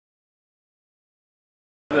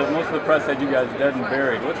of the press had you guys dead and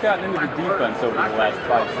buried. What's gotten into the defense over the last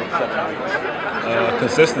 5, 6, 7 weeks?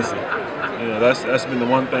 Consistency. That's been the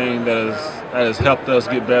one thing that has helped us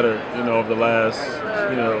get better. Over the last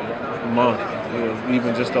month,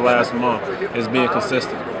 even just the last month, is being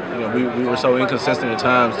consistent. We were so inconsistent at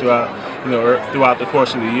times throughout the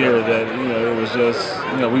course of the year that it was just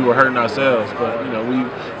we were hurting ourselves. But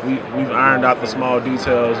we've ironed out the small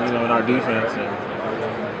details in our defense.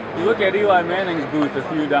 You look at Eli Manning's booth, a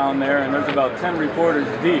few down there, and there's about 10 reporters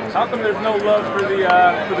deep. How come there's no love for the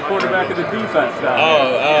quarterback of the defense down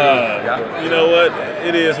there? You know what?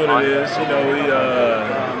 It is what it is.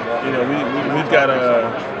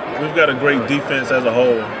 We've got a great defense as a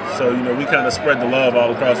whole. So we kind of spread the love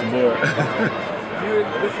all across the board.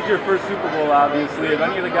 This is your first Super Bowl, obviously. Have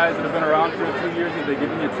any of the guys that have been around for a few years, have they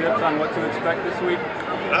given you tips on what to expect this week?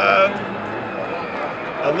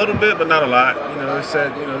 A little bit, but not a lot. They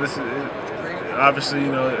said, this is obviously,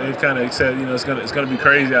 they've kind of said, it's gonna be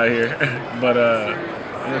crazy out here, but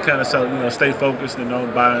kind of so stay focused and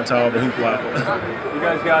don't buy into all the hoopla. You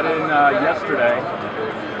guys got in yesterday.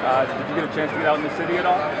 Did you get a chance to get out in the city at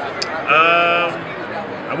all?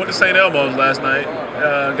 I went to St. Elmo's last night.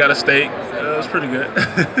 Got a steak. It was pretty good.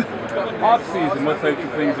 Off season, what types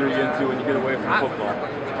of things are you into when you get away from football?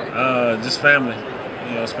 Just family.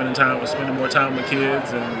 Spending more time with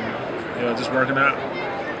kids and just working out.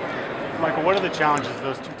 Michael, what are the challenges of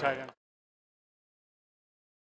those two tight ends?